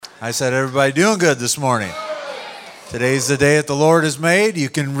I said, everybody doing good this morning? Today's the day that the Lord has made. You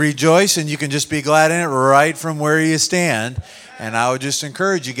can rejoice and you can just be glad in it right from where you stand. And I would just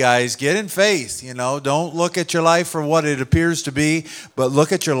encourage you guys, get in faith. Don't look at your life for what it appears to be, but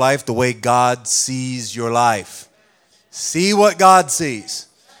look at your life the way God sees your life. See what God sees.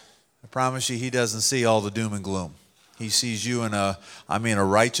 I promise you, He doesn't see all the doom and gloom. He sees you in a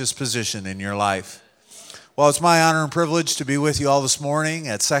righteous position in your life. Well, it's my honor and privilege to be with you all this morning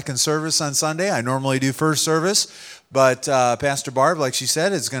at second service on Sunday. I normally do first service, but Pastor Barb, like she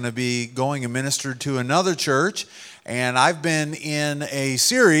said, is going to be going and ministered to another church. And I've been in a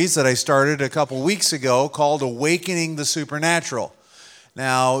series that I started a couple weeks ago called Awakening the Supernatural.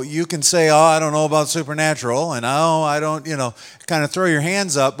 Now, you can say, I don't know about supernatural, and I don't, kind of throw your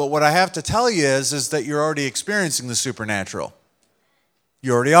hands up. But what I have to tell you is that you're already experiencing the supernatural.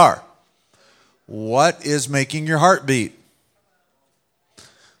 You already are. What is making your heart beat?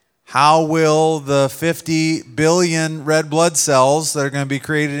 How will the 50 billion red blood cells that are going to be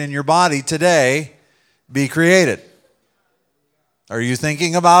created in your body today be created? Are you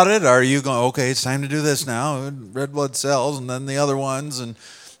thinking about it? Are you going, okay, it's time to do this now, red blood cells and then the other ones? And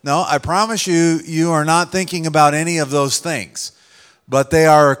no, I promise you, you are not thinking about any of those things. But they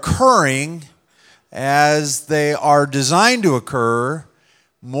are occurring as they are designed to occur,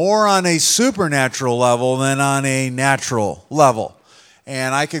 more on a supernatural level than on a natural level.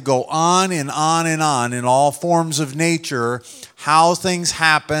 And I could go on and on and on in all forms of nature, how things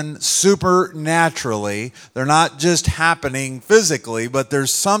happen supernaturally. They're not just happening physically, but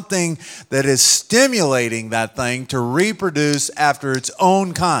there's something that is stimulating that thing to reproduce after its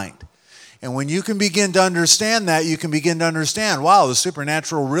own kind. And when you can begin to understand that, you can begin to understand, wow, the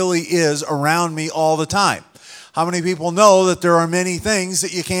supernatural really is around me all the time. How many people know that there are many things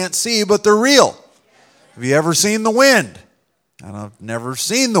that you can't see, but they're real? Have you ever seen the wind? I've never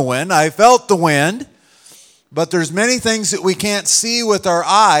seen the wind. I felt the wind. But there's many things that we can't see with our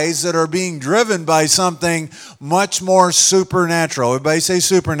eyes that are being driven by something much more supernatural. Everybody say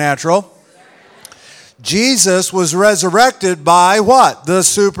supernatural. Jesus was resurrected by what? The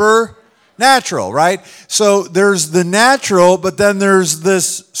supernatural, right? So there's the natural, but then there's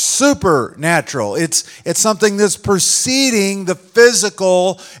this supernatural. It's something that's preceding the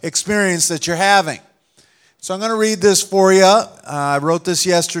physical experience that you're having. So I'm going to read this for you. I wrote this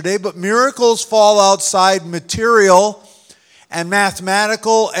yesterday, but miracles fall outside material and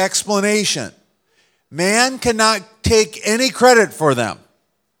mathematical explanation. Man cannot take any credit for them.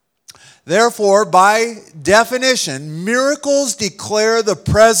 Therefore, by definition, miracles declare the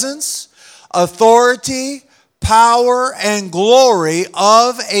presence, authority, power, and glory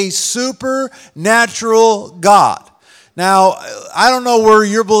of a supernatural God. Now, I don't know where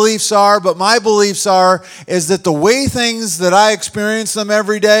your beliefs are, but my beliefs is that the way things that I experience them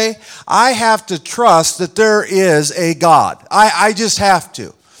every day, I have to trust that there is a God. I just have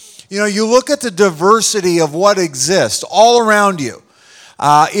to. You look at the diversity of what exists all around you.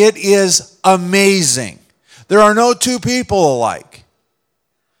 It is amazing. There are no two people alike.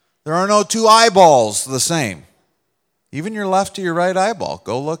 There are no two eyeballs the same. Even your left to your right eyeball.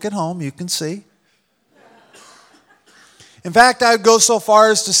 Go look at home, you can see. In fact, I would go so far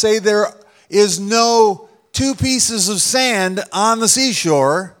as to say there is no two pieces of sand on the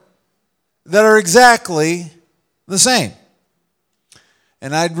seashore that are exactly the same.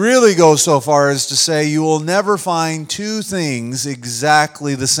 And I'd really go so far as to say you will never find two things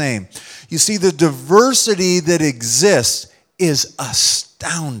exactly the same. You see, the diversity that exists is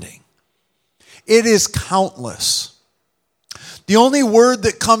astounding. It is countless. The only word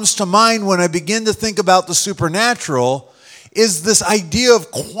that comes to mind when I begin to think about the supernatural is this idea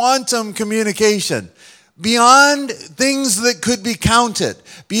of quantum communication. Beyond things that could be counted,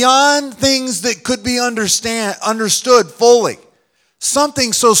 beyond things that could be understood fully.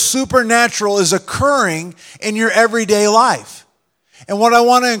 Something so supernatural is occurring in your everyday life. And what I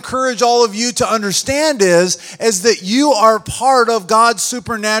want to encourage all of you to understand is that you are part of God's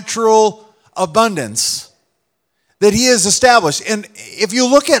supernatural abundance that He has established. And if you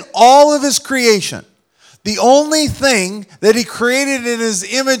look at all of His creation, the only thing that He created in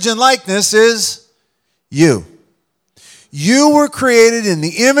His image and likeness is you. You were created in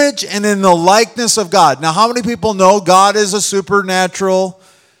the image and in the likeness of God. Now, how many people know God is a supernatural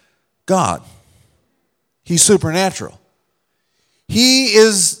God? He's supernatural. He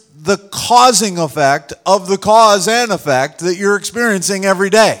is the causing effect of the cause and effect that you're experiencing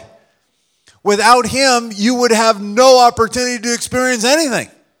every day. Without Him, you would have no opportunity to experience anything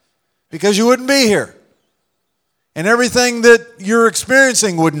because you wouldn't be here. And everything that you're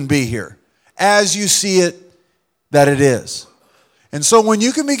experiencing wouldn't be here as you see it that it is. And so when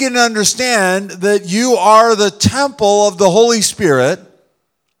you can begin to understand that you are the temple of the Holy Spirit,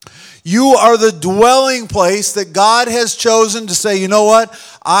 you are the dwelling place that God has chosen to say, you know what?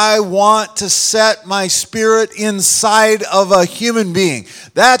 I want to set my spirit inside of a human being.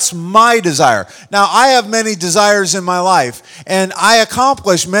 That's my desire. Now, I have many desires in my life, and I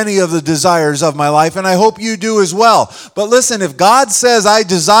accomplish many of the desires of my life, and I hope you do as well. But listen, if God says I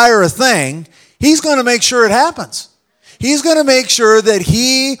desire a thing, He's going to make sure it happens. He's going to make sure that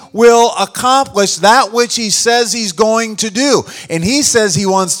He will accomplish that which He says He's going to do. And He says He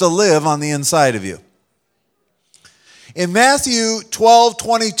wants to live on the inside of you. In Matthew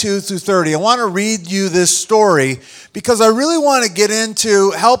 12:22-30, I want to read you this story because I really want to get into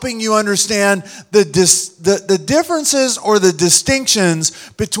helping you understand the differences or the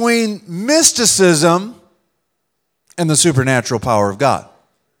distinctions between mysticism and the supernatural power of God.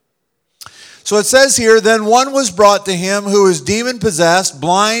 So it says here, then one was brought to him who was demon-possessed,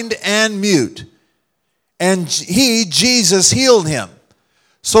 blind and mute. And he, Jesus, healed him,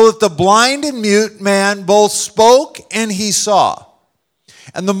 so that the blind and mute man both spoke and he saw.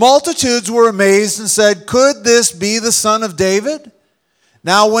 And the multitudes were amazed and said, could this be the son of David?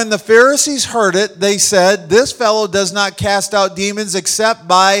 Now when the Pharisees heard it, they said, this fellow does not cast out demons except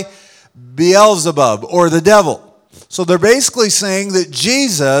by Beelzebub, or the devil. So they're basically saying that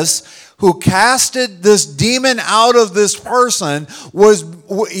Jesus, who casted this demon out of this person,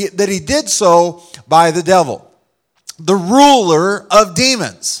 that he did so by the devil, the ruler of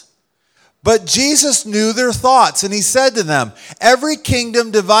demons. But Jesus knew their thoughts, and he said to them, every kingdom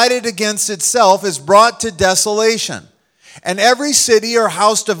divided against itself is brought to desolation, and every city or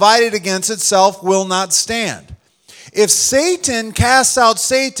house divided against itself will not stand. If Satan casts out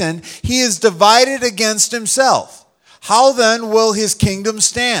Satan, he is divided against himself. How then will his kingdom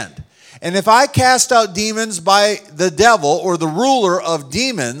stand? And if I cast out demons by the devil, or the ruler of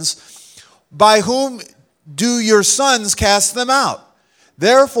demons, by whom do your sons cast them out?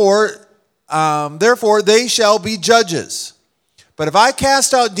 Therefore they shall be judges. But if I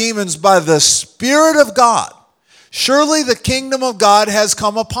cast out demons by the Spirit of God, surely the kingdom of God has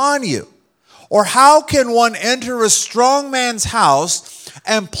come upon you. Or how can one enter a strong man's house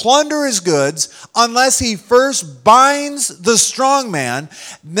and plunder his goods unless he first binds the strong man?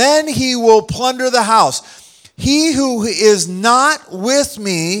 Then he will plunder the house. He who is not with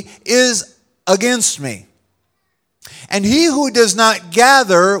me is against me, and he who does not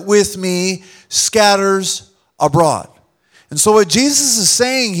gather with me scatters abroad. And so what Jesus is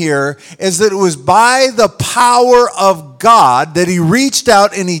saying here is that it was by the power of God that he reached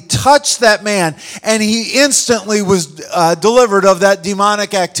out and he touched that man, and he instantly was delivered of that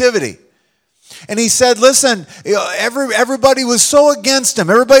demonic activity. And he said, listen, everybody was so against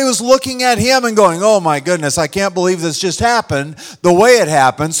him. Everybody was looking at him and going, oh my goodness, I can't believe this just happened the way it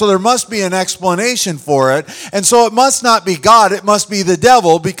happened. So there must be an explanation for it. And so it must not be God, it must be the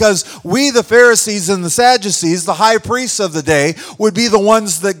devil, because we, the Pharisees and the Sadducees, the high priests of the day, would be the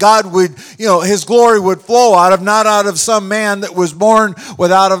ones that God would, his glory would flow out of, not out of some man that was born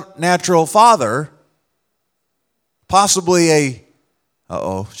without a natural father. Possibly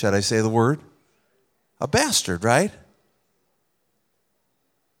should I say the word? A bastard, right?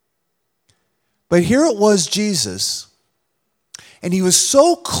 But here it was Jesus, and he was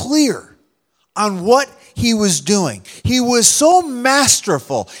so clear on what he was doing. He was so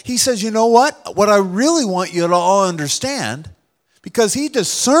masterful. He says, you know what? What I really want you to all understand, because he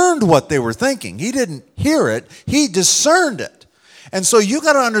discerned what they were thinking. He didn't hear it. He discerned it. And so you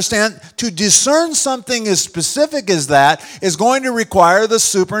got to understand, to discern something as specific as that is going to require the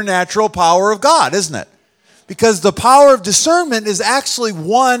supernatural power of God, isn't it? Because the power of discernment is actually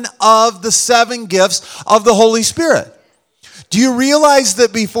one of the 7 gifts of the Holy Spirit. Do you realize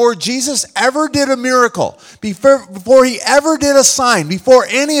that before Jesus ever did a miracle, before he ever did a sign, before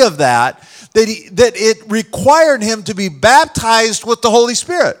any of that it required him to be baptized with the Holy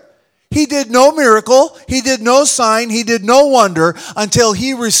Spirit? He did no miracle, he did no sign, he did no wonder until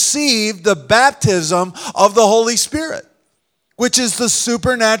he received the baptism of the Holy Spirit, which is the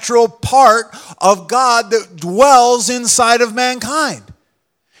supernatural part of God that dwells inside of mankind.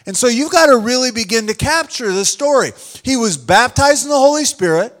 And so you've got to really begin to capture this story. He was baptized in the Holy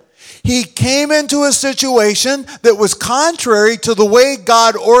Spirit. He came into a situation that was contrary to the way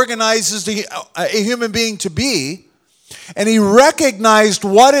God organizes a human being to be. And he recognized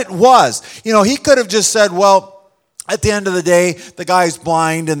what it was. He could have just said, well, at the end of the day, the guy's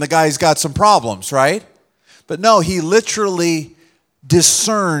blind and the guy's got some problems, right? But no, he literally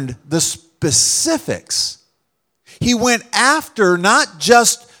discerned the specifics. He went after not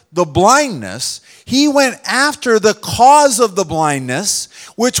just the blindness. He went after the cause of the blindness,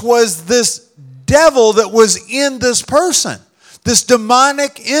 which was this devil that was in this person. This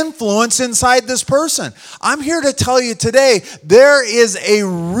demonic influence inside this person. I'm here to tell you today, there is a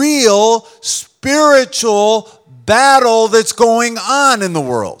real spiritual battle that's going on in the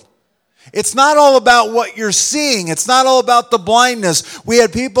world. It's not all about what you're seeing. It's not all about the blindness. We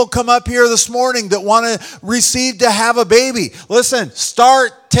had people come up here this morning that want to have a baby. Listen,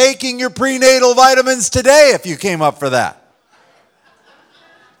 start taking your prenatal vitamins today if you came up for that.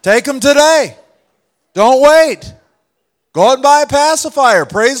 Take them today. Don't wait. Go out and buy a pacifier.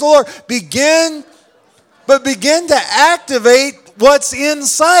 Praise the Lord. Begin to activate what's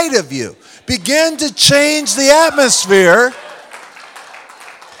inside of you. Begin to change the atmosphere.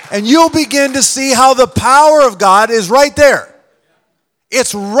 And you'll begin to see how the power of God is right there.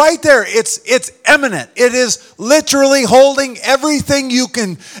 It's right there. It's imminent. It is literally holding everything you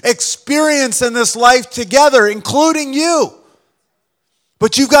can experience in this life together, including you.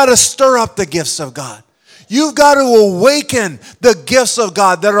 But you've got to stir up the gifts of God. You've got to awaken the gifts of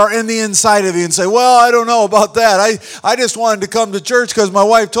God that are in the inside of you and say, well, I don't know about that. I just wanted to come to church because my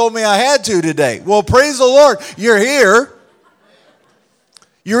wife told me I had to today. Well, praise the Lord. You're here.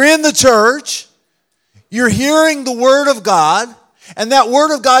 You're in the church. You're hearing the Word of God. And that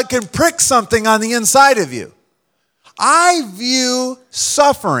Word of God can prick something on the inside of you. I view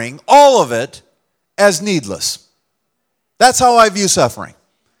suffering, all of it, as needless. That's how I view suffering.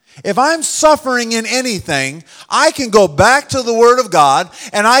 If I'm suffering in anything, I can go back to the Word of God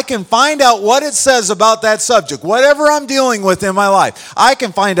and I can find out what it says about that subject. Whatever I'm dealing with in my life, I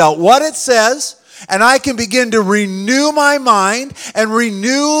can find out what it says and I can begin to renew my mind and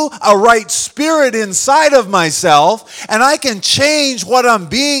renew a right spirit inside of myself, and I can change what I'm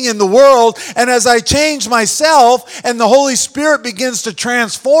being in the world. And as I change myself and the Holy Spirit begins to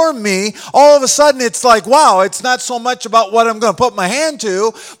transform me, all of a sudden it's like, wow, it's not so much about what I'm going to put my hand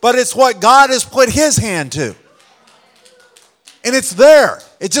to, but it's what God has put His hand to. And it's there.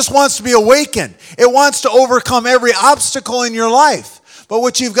 It just wants to be awakened. It wants to overcome every obstacle in your life. But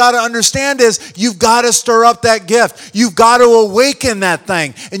what you've got to understand is you've got to stir up that gift. You've got to awaken that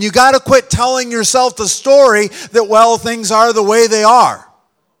thing. And you've got to quit telling yourself the story that, well, things are the way they are.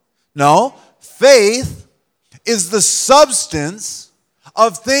 No, faith is the substance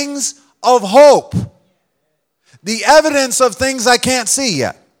of things of hope. The evidence of things I can't see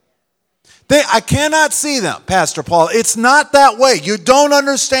yet. I cannot see them, Pastor Paul. It's not that way. You don't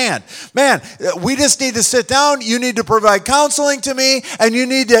understand. Man, we just need to sit down. You need to provide counseling to me, and you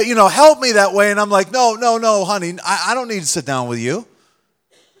need to, help me that way. And I'm like, no, honey. I don't need to sit down with you.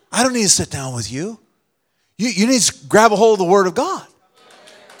 I don't need to sit down with you. You need to grab a hold of the Word of God.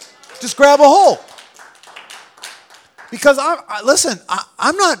 Just grab a hold. Because,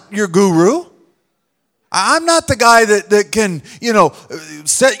 I'm not your guru. I'm not the guy that can,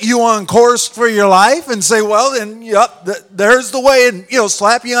 set you on course for your life and say, well, then, yep, there's the way, and,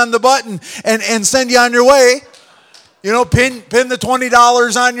 slap you on the butt and send you on your way. Pin the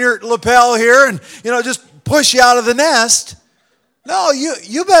 $20 on your lapel here and, just push you out of the nest. No,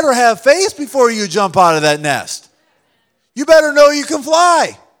 you better have faith before you jump out of that nest. You better know you can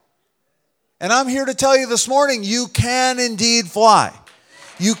fly. And I'm here to tell you this morning, you can indeed fly.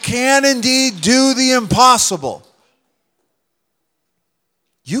 You can indeed do the impossible.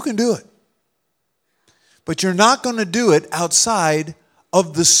 You can do it. But you're not going to do it outside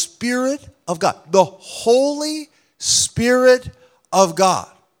of the Spirit of God. The Holy Spirit of God.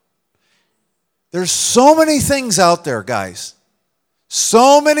 There's so many things out there, guys.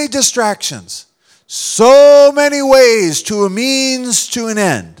 So many distractions. So many ways to a means to an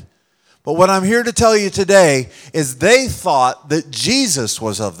end. But what I'm here to tell you today is they thought that Jesus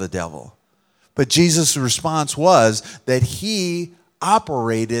was of the devil. But Jesus' response was that He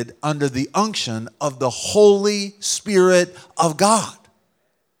operated under the unction of the Holy Spirit of God.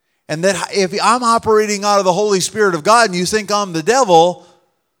 And that if I'm operating out of the Holy Spirit of God and you think I'm the devil,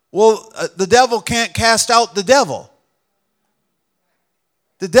 well, the devil can't cast out the devil.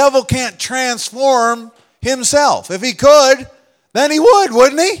 The devil can't transform himself. If he could, then he would,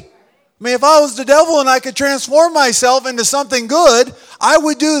 wouldn't he? I mean, if I was the devil and I could transform myself into something good, I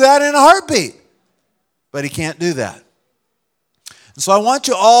would do that in a heartbeat. But he can't do that. And so I want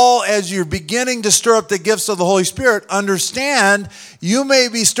you all, as you're beginning to stir up the gifts of the Holy Spirit, understand you may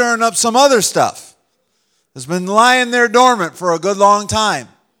be stirring up some other stuff that's been lying there dormant for a good long time.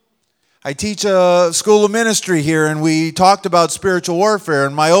 I teach a school of ministry here, and we talked about spiritual warfare,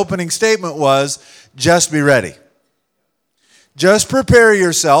 and my opening statement was, just be ready. Just prepare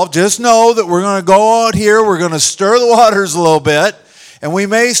yourself. Just know that we're going to go out here. We're going to stir the waters a little bit. And we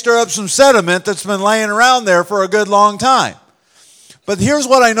may stir up some sediment that's been laying around there for a good long time. But here's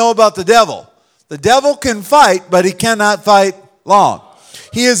what I know about the devil. The devil can fight, but he cannot fight long.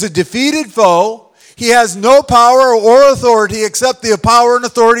 He is a defeated foe. He has no power or authority except the power and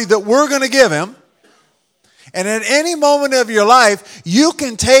authority that we're going to give him. And at any moment of your life, you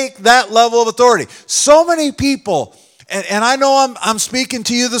can take that level of authority. So many people, and I know I'm speaking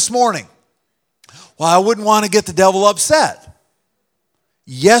to you this morning. Well, I wouldn't want to get the devil upset.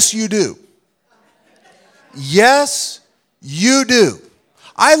 Yes, you do. Yes, you do.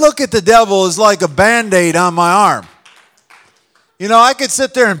 I look at the devil as like a Band-Aid on my arm. You know, I could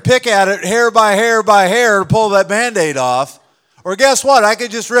sit there and pick at it hair by hair by hair to pull that Band-Aid off. Or guess what? I could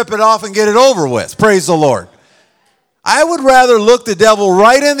just rip it off and get it over with. Praise the Lord. I would rather look the devil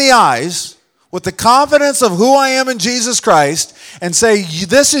right in the eyes with the confidence of who I am in Jesus Christ and say,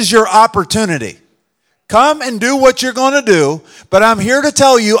 this is your opportunity. Come and do what you're going to do, but I'm here to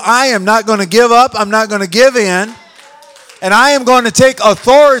tell you I am not going to give up. I'm not going to give in. And I am going to take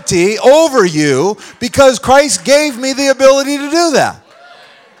authority over you because Christ gave me the ability to do that.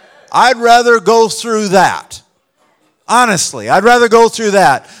 I'd rather go through that. Honestly, I'd rather go through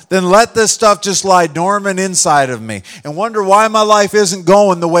that than let this stuff just lie dormant inside of me and wonder why my life isn't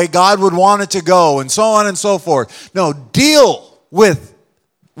going the way God would want it to go and so on and so forth. No, deal with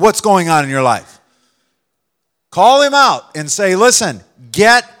what's going on in your life. Call him out and say, listen,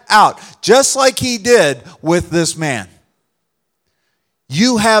 get out. Just like he did with this man.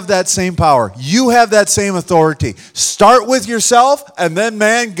 You have that same power. You have that same authority. Start with yourself and then,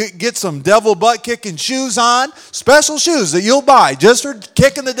 man, get some devil butt-kicking shoes on. Special shoes that you'll buy just for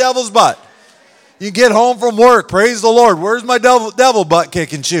kicking the devil's butt. You get home from work. Praise the Lord. Where's my devil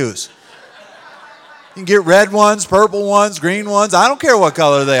butt-kicking shoes? You can get red ones, purple ones, green ones. I don't care what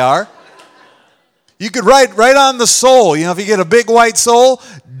color they are. You could write right on the sole. You know, if you get a big white sole,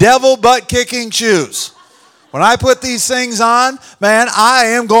 devil butt-kicking shoes. When I put these things on, man, I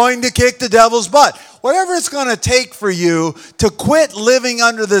am going to kick the devil's butt. Whatever it's going to take for you to quit living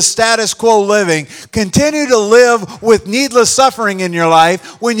under this status quo living, continue to live with needless suffering in your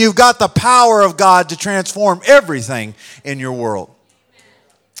life when you've got the power of God to transform everything in your world.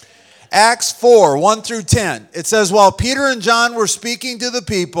 Acts 4, 1 through 10. It says, while Peter and John were speaking to the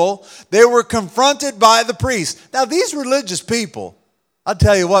people, they were confronted by the priests. Now, these religious people, I'll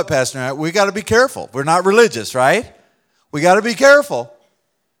tell you what, Pastor, we got to be careful. We're not religious, right? We got to be careful.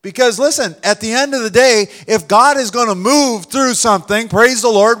 Because listen, at the end of the day, if God is going to move through something, praise the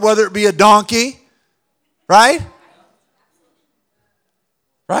Lord, whether it be a donkey, right?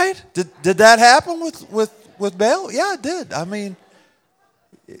 Right? Did that happen with Baal? Yeah, it did. I mean,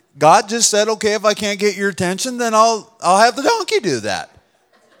 God just said, okay, if I can't get your attention, then I'll have the donkey do that.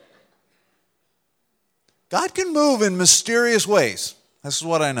 God can move in mysterious ways. This is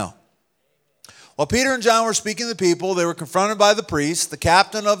what I know. While Peter and John were speaking to the people, they were confronted by the priests, the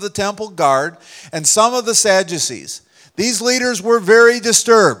captain of the temple guard, and some of the Sadducees. These leaders were very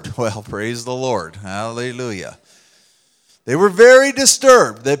disturbed. Well, praise the Lord. Hallelujah. They were very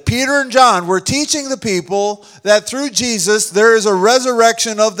disturbed that Peter and John were teaching the people that through Jesus there is a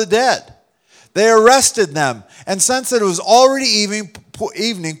resurrection of the dead. They arrested them, and since it was already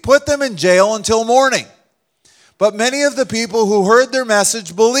evening, put them in jail until morning. But many of the people who heard their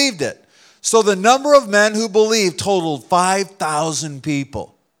message believed it. So the number of men who believed totaled 5,000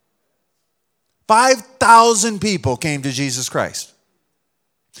 people. 5,000 people came to Jesus Christ.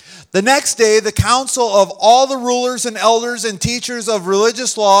 The next day, the council of all the rulers and elders and teachers of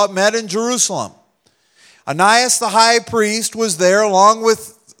religious law met in Jerusalem. Ananias the high priest was there along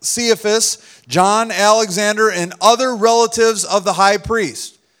with Caiaphas, John, Alexander, and other relatives of the high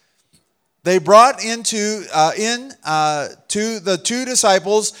priest. They brought to the two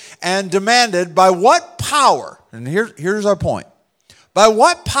disciples and demanded, by what power, and here's our point, by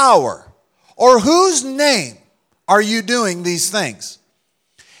what power or whose name are you doing these things?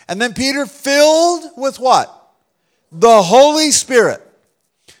 And then Peter, filled with what? The Holy Spirit,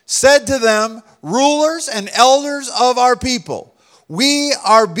 said to them, rulers and elders of our people, we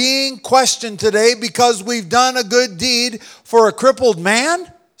are being questioned today because we've done a good deed for a crippled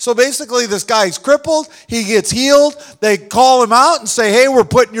man. So basically this guy's crippled, he gets healed, they call him out and say, hey, we're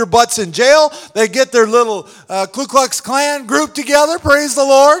putting your butts in jail. They get their little Ku Klux Klan group together, praise the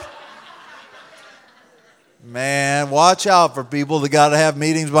Lord. Man, watch out for people that got to have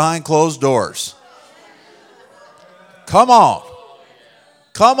meetings behind closed doors. Come on.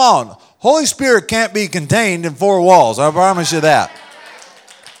 Come on. Holy Spirit can't be contained in four walls, I promise you that.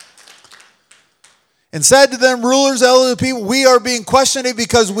 And said to them, rulers, elders of the people, we are being questioned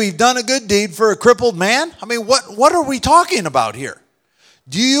because we've done a good deed for a crippled man. I mean, what are we talking about here?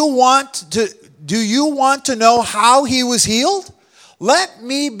 Do you want to know how he was healed? Let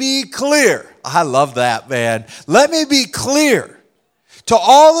me be clear. I love that, man. Let me be clear to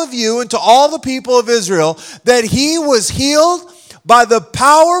all of you and to all the people of Israel that he was healed by the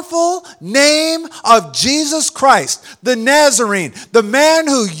powerful name of Jesus Christ, the Nazarene, the man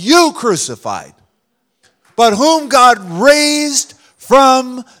who you crucified, but whom God raised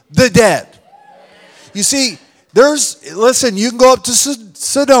from the dead. You see, listen, you can go up to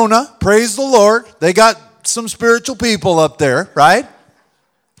Sedona, praise the Lord. They got some spiritual people up there, right?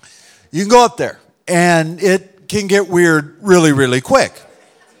 You can go up there, and it can get weird really, really quick.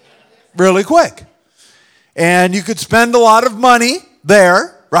 Really quick. And you could spend a lot of money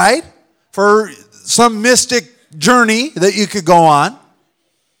there, right? For some mystic journey that you could go on.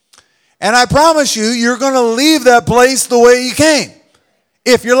 And I promise you, you're going to leave that place the way you came,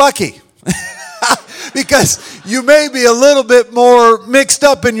 if you're lucky. Because you may be a little bit more mixed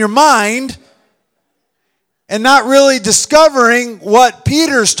up in your mind and not really discovering what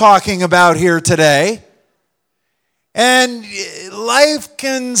Peter's talking about here today. And life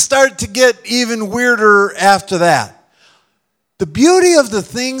can start to get even weirder after that. The beauty of the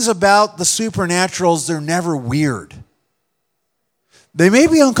things about the supernaturals, they're never weird. They may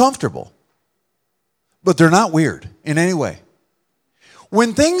be uncomfortable, but they're not weird in any way.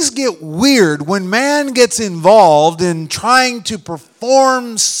 When things get weird, when man gets involved in trying to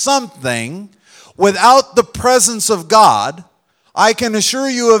perform something without the presence of God, I can assure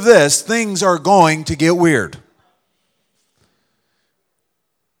you of this, things are going to get weird.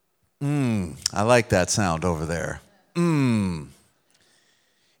 I like that sound over there.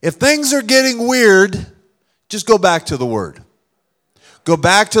 If things are getting weird, just go back to the Word. Go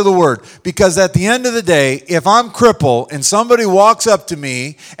back to the Word. Because at the end of the day, if I'm crippled and somebody walks up to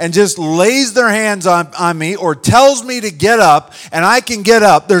me and just lays their hands on me or tells me to get up and I can get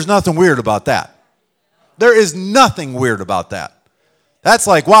up, there's nothing weird about that. There is nothing weird about that. That's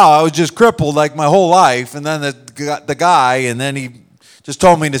like, wow, I was just crippled like my whole life, and then the guy, and then he just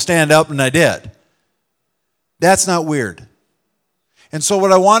told me to stand up and I did. That's not weird. And so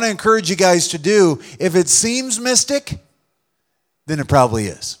what I want to encourage you guys to do, if it seems mystic, then it probably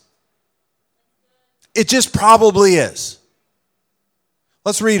is. It just probably is.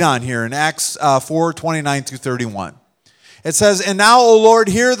 Let's read on here in Acts 4:29 through 31. It says, "And now, O Lord,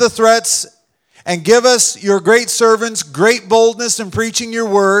 hear the threats and give us, your great servants, great boldness in preaching your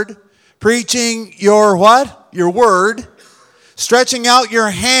word." Preaching your what? Your word. "Stretching out your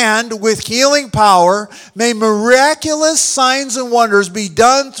hand with healing power. May miraculous signs and wonders be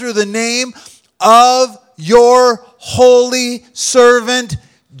done through the name of your holy servant,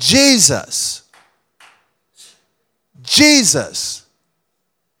 Jesus." Jesus.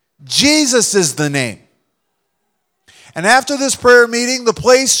 Jesus is the name. And after this prayer meeting, the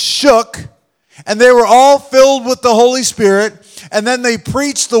place shook, and they were all filled with the Holy Spirit, and then they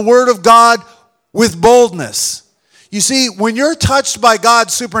preached the word of God with boldness. You see, when you're touched by God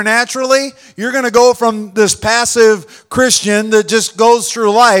supernaturally, you're going to go from this passive Christian that just goes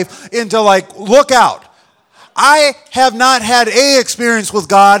through life into like, look out. I have not had a experience with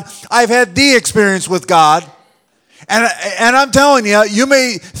God. I've had the experience with God. And I'm telling you, you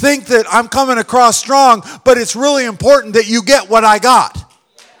may think that I'm coming across strong, but it's really important that you get what I got.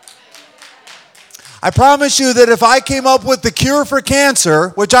 I promise you that if I came up with the cure for cancer,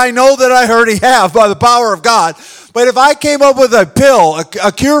 which I know that I already have by the power of God, but if I came up with a pill,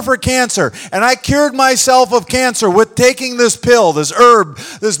 a cure for cancer, and I cured myself of cancer with taking this pill, this herb,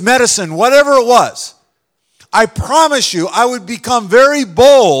 this medicine, whatever it was, I promise you I would become very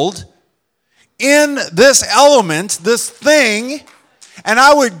bold in this element, this thing, and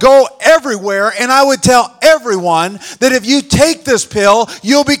I would go everywhere and I would tell everyone that if you take this pill,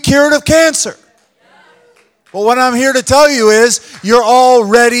 you'll be cured of cancer. But what I'm here to tell you is you're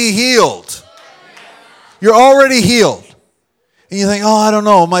already healed. You're already healed. And you think, oh, I don't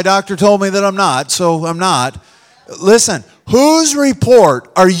know. My doctor told me that I'm not, so I'm not. Listen, whose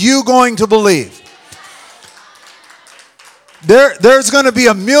report are you going to believe? There's going to be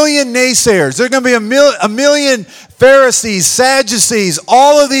a million naysayers. There's going to be a million Pharisees, Sadducees,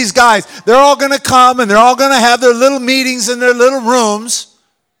 all of these guys. They're all going to come and they're all going to have their little meetings in their little rooms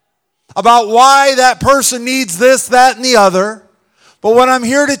about why that person needs this, that, and the other. But what I'm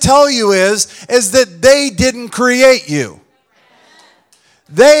here to tell you is that they didn't create you.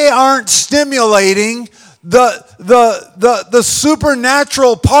 They aren't stimulating the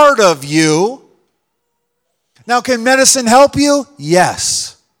supernatural part of you. Now, can medicine help you?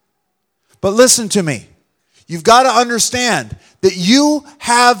 Yes. But listen to me. You've got to understand that you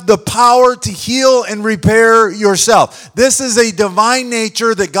have the power to heal and repair yourself. This is a divine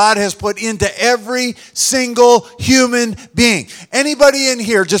nature that God has put into every single human being. Anybody in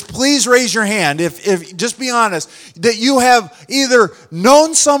here, just please raise your hand, if just be honest, that you have either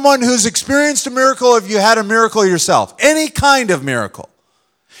known someone who's experienced a miracle or if you had a miracle yourself. Any kind of miracle.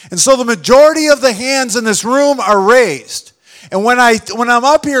 And so the majority of the hands in this room are raised. And when I'm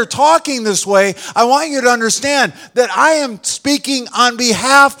up here talking this way, I want you to understand that I am speaking on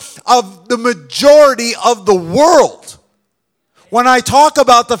behalf of the majority of the world. When I talk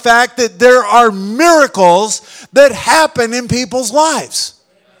about the fact that there are miracles that happen in people's lives.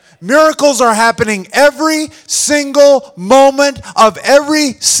 Miracles are happening every single moment of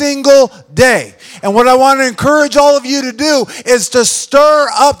every single day. And what I want to encourage all of you to do is to stir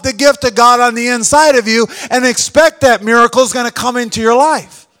up the gift of God on the inside of you and expect that miracle is going to come into your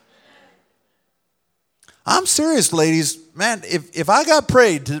life. I'm serious, ladies. Man, if I got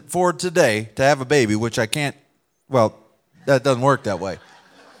prayed for today to have a baby, which I can't, well, that doesn't work that way.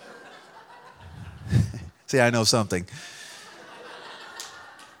 See, I know something.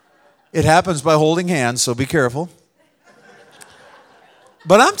 It happens by holding hands, so be careful.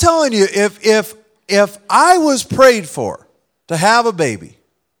 But I'm telling you, if I was prayed for to have a baby,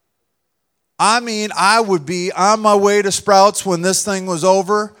 I mean, I would be on my way to Sprouts when this thing was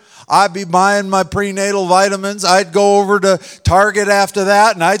over. I'd be buying my prenatal vitamins. I'd go over to Target after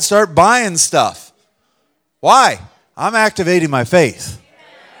that, and I'd start buying stuff. Why? I'm activating my faith.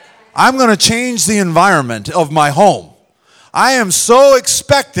 I'm going to change the environment of my home. I am so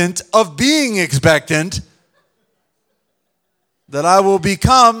expectant of being expectant that I will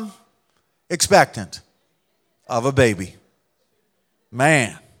become expectant of a baby.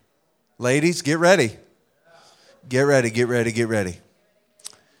 Man, ladies, get ready. Get ready, get ready, get ready.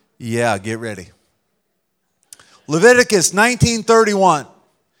 Yeah, get ready. Leviticus 19:31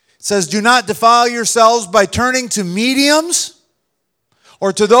 says, "Do not defile yourselves by turning to mediums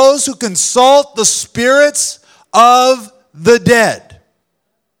or to those who consult the spirits of the dead.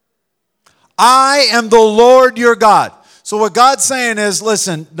 I am the Lord your God." So what God's saying is,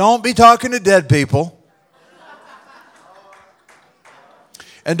 listen, don't be talking to dead people.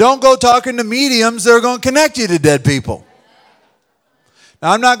 And don't go talking to mediums that are going to connect you to dead people.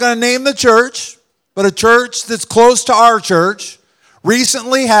 Now, I'm not going to name the church, but a church that's close to our church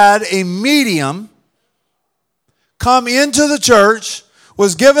recently had a medium come into the church,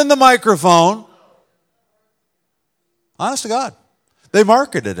 was given the microphone. Honest to God. They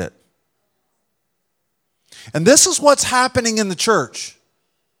marketed it. And this is what's happening in the church.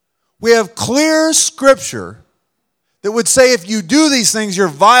 We have clear scripture that would say if you do these things, you're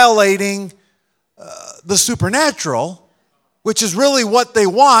violating the supernatural, which is really what they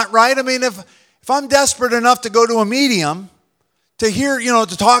want, right? I mean, if I'm desperate enough to go to a medium to hear,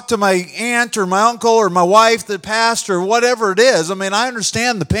 to talk to my aunt or my uncle or my wife that passed or whatever it is, I mean, I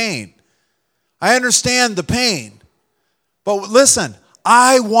understand the pain. I understand the pain. But listen,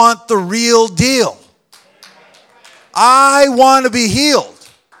 I want the real deal. I want to be healed.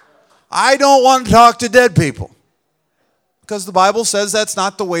 I don't want to talk to dead people. Because the Bible says that's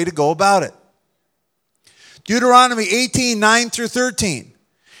not the way to go about it. Deuteronomy 18:9-13.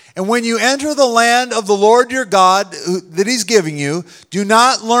 "And when you enter the land of the Lord your God that he's giving you, do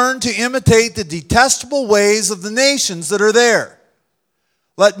not learn to imitate the detestable ways of the nations that are there.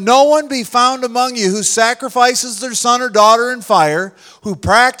 Let no one be found among you who sacrifices their son or daughter in fire, who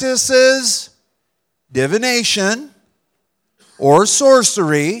practices divination or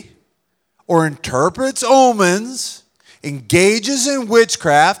sorcery, or interprets omens, engages in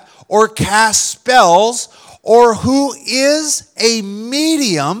witchcraft, or casts spells, or who is a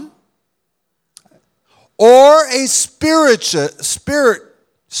medium or a spiritist,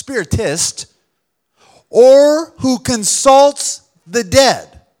 or who consults the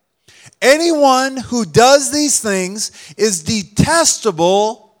dead. Anyone who does these things is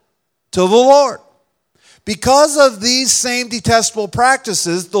detestable to the Lord. Because of these same detestable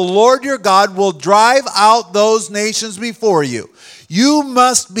practices, the Lord your God will drive out those nations before you. You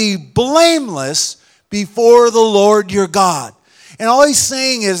must be blameless before the Lord your God." And all he's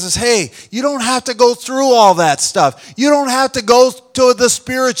saying is, hey, you don't have to go through all that stuff. You don't have to go to the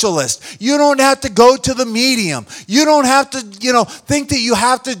spiritualist. You don't have to go to the medium. You don't have to, think that you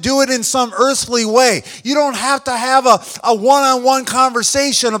have to do it in some earthly way. You don't have to have a one-on-one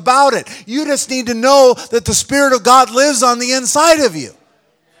conversation about it. You just need to know that the Spirit of God lives on the inside of you.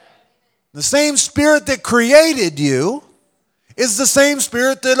 The same Spirit that created you is the same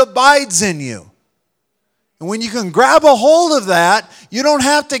Spirit that abides in you. And when you can grab a hold of that, you don't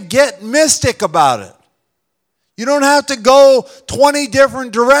have to get mystic about it. You don't have to go 20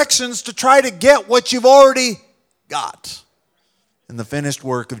 different directions to try to get what you've already got in the finished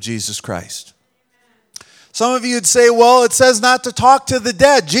work of Jesus Christ. Some of you would say, well, it says not to talk to the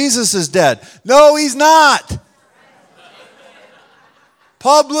dead. Jesus is dead. No, he's not.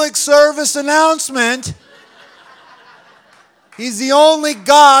 Public service announcement. He's the only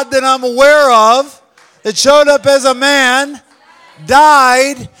God that I'm aware of that showed up as a man,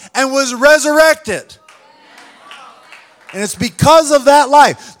 died, and was resurrected. And it's because of that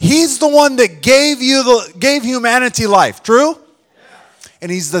life. He's the one that gave humanity life. True?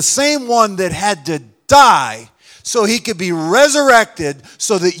 And he's the same one that had to die so he could be resurrected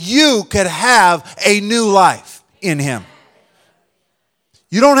so that you could have a new life in him.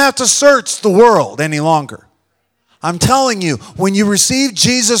 You don't have to search the world any longer. I'm telling you, when you receive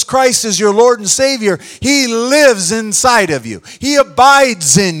Jesus Christ as your Lord and Savior, he lives inside of you. He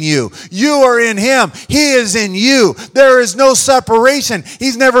abides in you. You are in him. He is in you. There is no separation.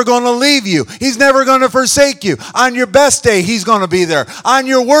 He's never going to leave you. He's never going to forsake you. On your best day, he's going to be there. On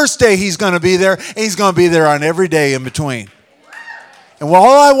your worst day, he's going to be there. And he's going to be there on every day in between. And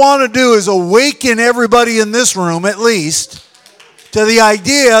all I want to do is awaken everybody in this room, at least, to the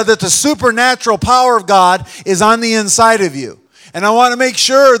idea that the supernatural power of God is on the inside of you. And I want to make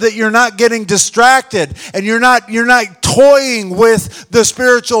sure that you're not getting distracted and you're not toying with the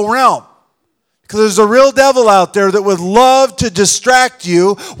spiritual realm. Because there's a real devil out there that would love to distract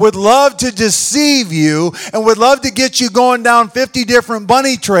you, would love to deceive you, and would love to get you going down 50 different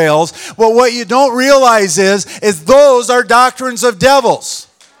bunny trails. But what you don't realize is those are doctrines of devils.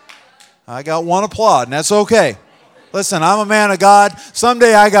 I got one applaud, and that's okay. Listen, I'm a man of God.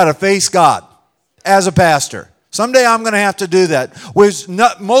 Someday I got to face God as a pastor. Someday I'm going to have to do that. Which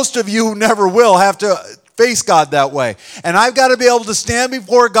most of you never will have to face God that way. And I've got to be able to stand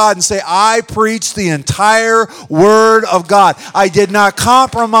before God and say, I preached the entire Word of God. I did not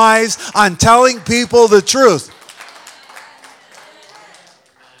compromise on telling people the truth.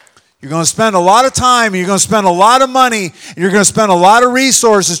 You're going to spend a lot of time, you're going to spend a lot of money, and you're going to spend a lot of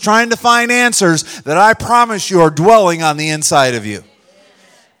resources trying to find answers that I promise you are dwelling on the inside of you.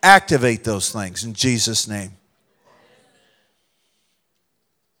 Activate those things in Jesus' name.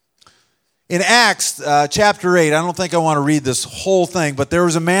 In Acts chapter 8, I don't think I want to read this whole thing, but there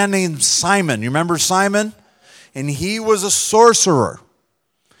was a man named Simon. You remember Simon? And he was a sorcerer.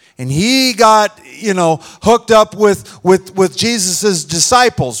 And he got, hooked up with Jesus'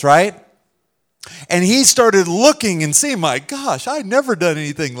 disciples, right? And he started looking and seeing, my gosh, I've never done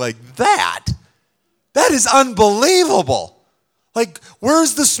anything like that. That is unbelievable. Like,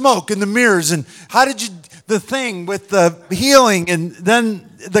 where's the smoke and the mirrors? And how did you, the thing with the healing? And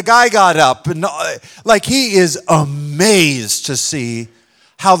then the guy got up. And he is amazed to see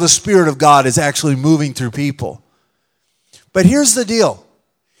how the Spirit of God is actually moving through people. But here's the deal.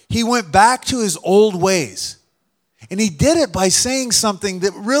 He went back to his old ways. And he did it by saying something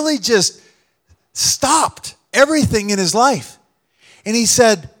that really just stopped everything in his life. And he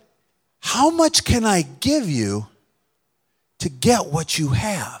said, how much can I give you to get what you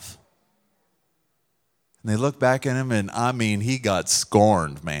have? And they looked back at him, and he got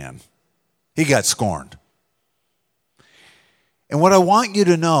scorned, man. He got scorned. And what I want you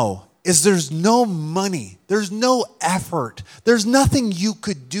to know is there's no money, there's no effort, there's nothing you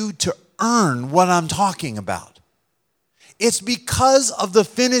could do to earn what I'm talking about. It's because of the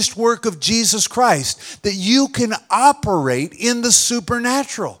finished work of Jesus Christ that you can operate in the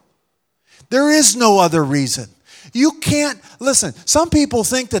supernatural. There is no other reason. You can't, listen, some people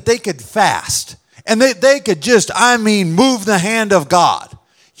think that they could fast and they could just, move the hand of God.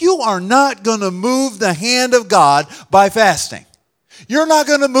 You are not going to move the hand of God by fasting. You're not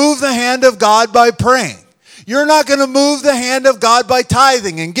going to move the hand of God by praying. You're not going to move the hand of God by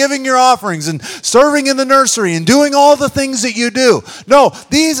tithing and giving your offerings and serving in the nursery and doing all the things that you do. No,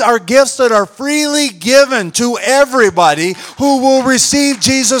 these are gifts that are freely given to everybody who will receive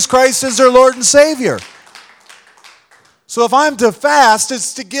Jesus Christ as their Lord and Savior. So if I'm to fast,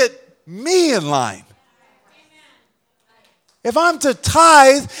 it's to get me in line. If I'm to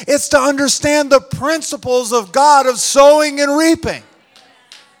tithe, it's to understand the principles of God of sowing and reaping.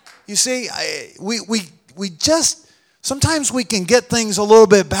 You see, we just, sometimes we can get things a little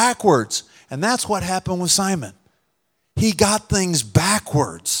bit backwards. And that's what happened with Simon. He got things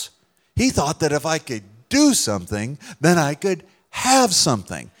backwards. He thought that if I could do something, then I could have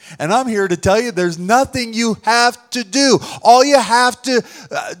something. And I'm here to tell you there's nothing you have to do. All you have to,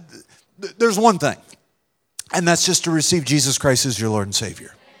 there's one thing. And that's just to receive Jesus Christ as your Lord and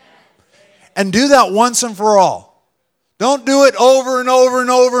Savior. And do that once and for all. Don't do it over and over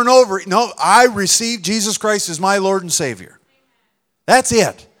and over and over. No, I received Jesus Christ as my Lord and Savior. That's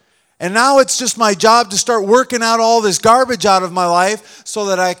it. And now it's just my job to start working out all this garbage out of my life so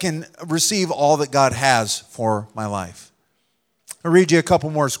that I can receive all that God has for my life. I'll read you a couple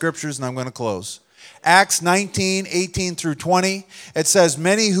more scriptures and I'm going to close. Acts 19, 18 through 20. It says,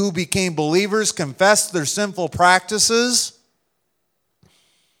 many who became believers confessed their sinful practices.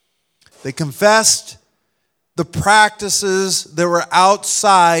 They confessed the practices that were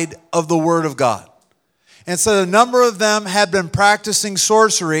outside of the Word of God. And so a number of them had been practicing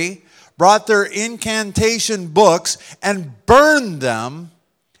sorcery, brought their incantation books, and burned them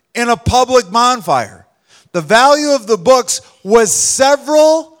in a public bonfire. The value of the books was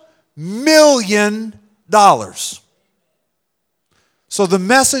several $1 million. So the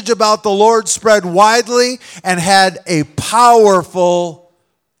message about the Lord spread widely and had a powerful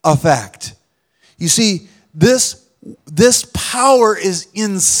effect. You see, this power is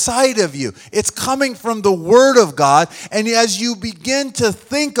inside of you. It's coming from the Word of God. And as you begin to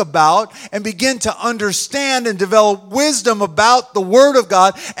think about and begin to understand and develop wisdom about the Word of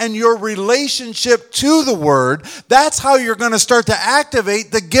God and your relationship to the Word, that's how you're going to start to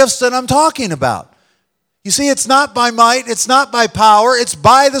activate the gifts that I'm talking about. You see, it's not by might, it's not by power, it's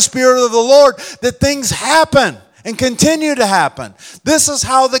by the Spirit of the Lord that things happen and continue to happen. This is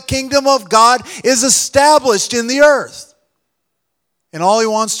how the kingdom of God is established in the earth. And all He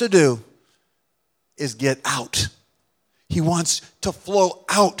wants to do is get out. He wants to flow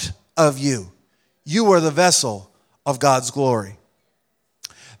out of you. You are the vessel of God's glory.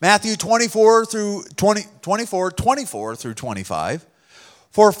 Matthew 24 through 25.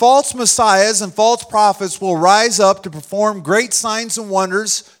 For false messiahs and false prophets will rise up to perform great signs and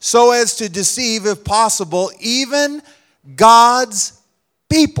wonders so as to deceive, if possible, even God's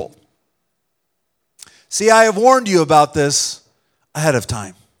people. See, I have warned you about this ahead of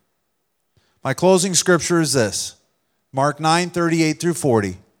time. My closing scripture is this. Mark 9, 38 through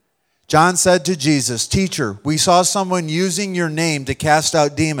 40. John said to Jesus, "Teacher, we saw someone using your name to cast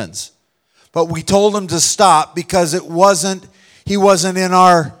out demons, but we told him to stop because he wasn't in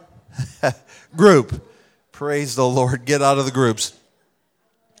our group." Praise the Lord. Get out of the groups.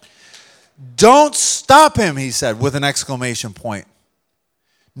 "Don't stop him," he said with an exclamation point.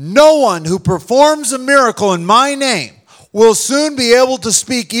 "No one who performs a miracle in my name will soon be able to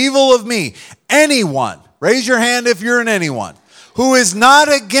speak evil of me. Anyone," raise your hand if you're an anyone, "who is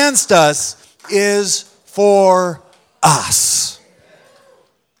not against us is for us."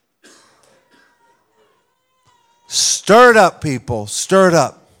 Stir it up, people. Stir it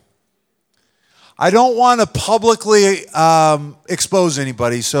up. I don't want to publicly expose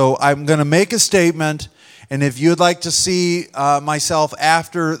anybody, so I'm going to make a statement. And if you'd like to see myself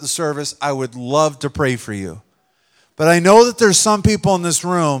after the service, I would love to pray for you. But I know that there's some people in this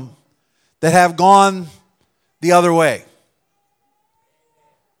room that have gone the other way.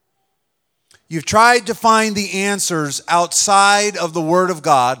 You've tried to find the answers outside of the Word of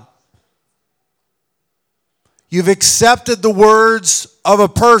God. You've accepted the words of a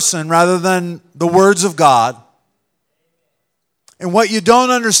person rather than the words of God. And what you don't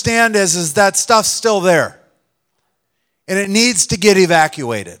understand is that stuff's still there. And it needs to get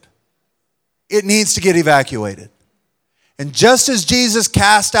evacuated. It needs to get evacuated. And just as Jesus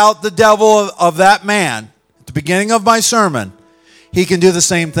cast out the devil of that man at the beginning of my sermon, He can do the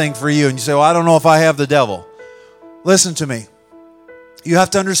same thing for you. And you say, "Well, I don't know if I have the devil." Listen to me. You have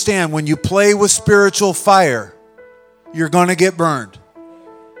to understand, when you play with spiritual fire, you're going to get burned.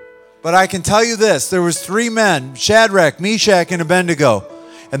 But I can tell you this. There was 3 men, Shadrach, Meshach, and Abednego.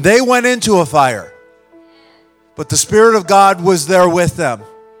 And they went into a fire. But the Spirit of God was there with them.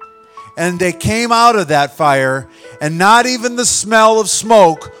 And they came out of that fire, and not even the smell of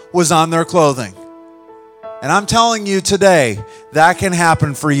smoke was on their clothing. And I'm telling you today, that can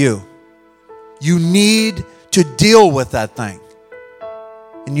happen for you. You need to deal with that thing.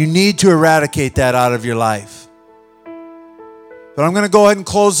 And you need to eradicate that out of your life. But I'm going to go ahead and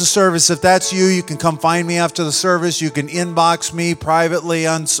close the service. If that's you, you can come find me after the service. You can inbox me privately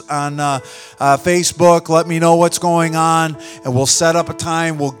on Facebook. Let me know what's going on, and we'll set up a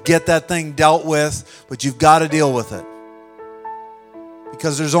time. We'll get that thing dealt with, but you've got to deal with it.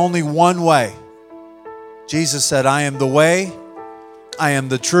 Because there's only one way. Jesus said, "I am the way, I am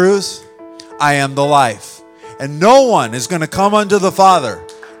the truth, I am the life. And no one is going to come unto the Father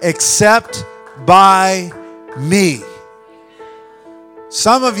except by me."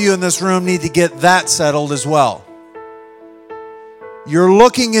 Some of you in this room need to get that settled as well. You're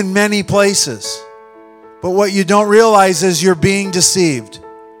looking in many places, but what you don't realize is you're being deceived.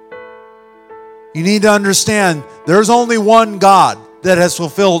 You need to understand there's only one God that has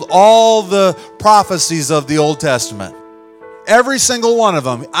fulfilled all the prophecies of the Old Testament. Every single one of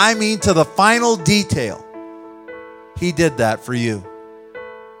them. I mean, to the final detail. He did that for you.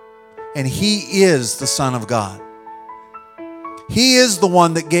 And He is the Son of God. He is the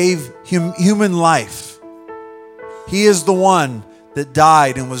one that gave human life. He is the one that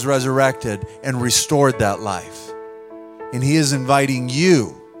died and was resurrected and restored that life. And He is inviting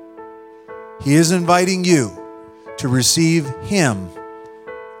you. He is inviting you to receive Him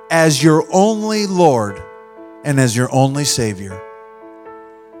as your only Lord and as your only Savior.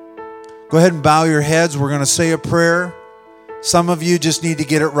 Go ahead and bow your heads. We're going to say a prayer. Some of you just need to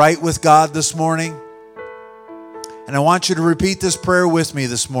get it right with God this morning. And I want you to repeat this prayer with me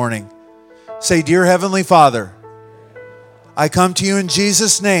this morning. Say, Dear Heavenly Father, I come to you in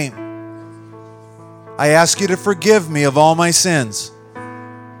Jesus' name. I ask you to forgive me of all my sins.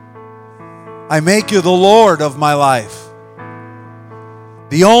 I make you the Lord of my life,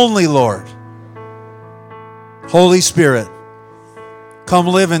 the only Lord. Holy Spirit, come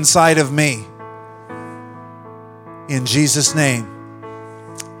live inside of me. In Jesus' name,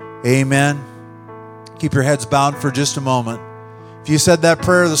 amen. Keep your heads bowed for just a moment. If you said that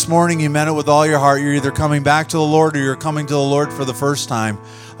prayer this morning, you meant it with all your heart. You're either coming back to the Lord or you're coming to the Lord for the first time.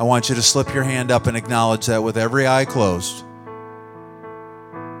 I want you to slip your hand up and acknowledge that with every eye closed.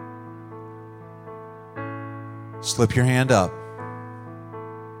 Slip your hand up.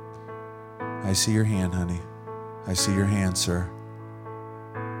 I see your hand, honey. I see your hand, sir.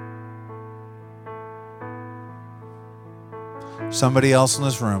 Somebody else in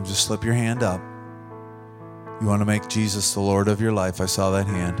this room, just slip your hand up. You want to make Jesus the Lord of your life. I saw that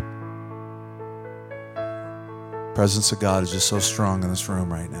hand. The presence of God is just so strong in this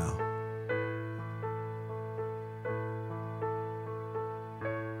room right now.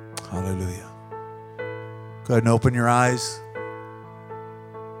 Hallelujah. Go ahead and open your eyes.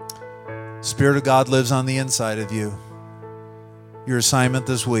 Spirit of God lives on the inside of you. Your assignment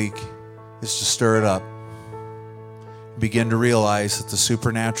this week is to stir it up. Begin to realize that the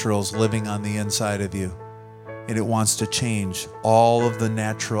supernatural is living on the inside of you. And it wants to change all of the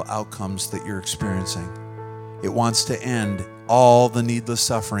natural outcomes that you're experiencing. It wants to end all the needless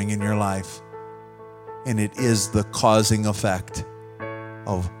suffering in your life. And it is the causing effect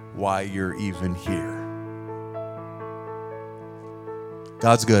of why you're even here.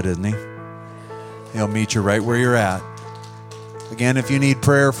 God's good, isn't He? He'll meet you right where you're at. Again, if you need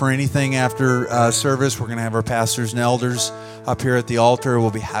prayer for anything after service, we're going to have our pastors and elders up here at the altar. We'll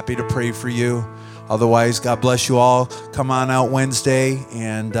be happy to pray for you. Otherwise, God bless you all. Come on out Wednesday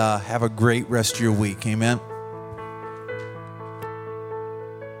and have a great rest of your week. Amen.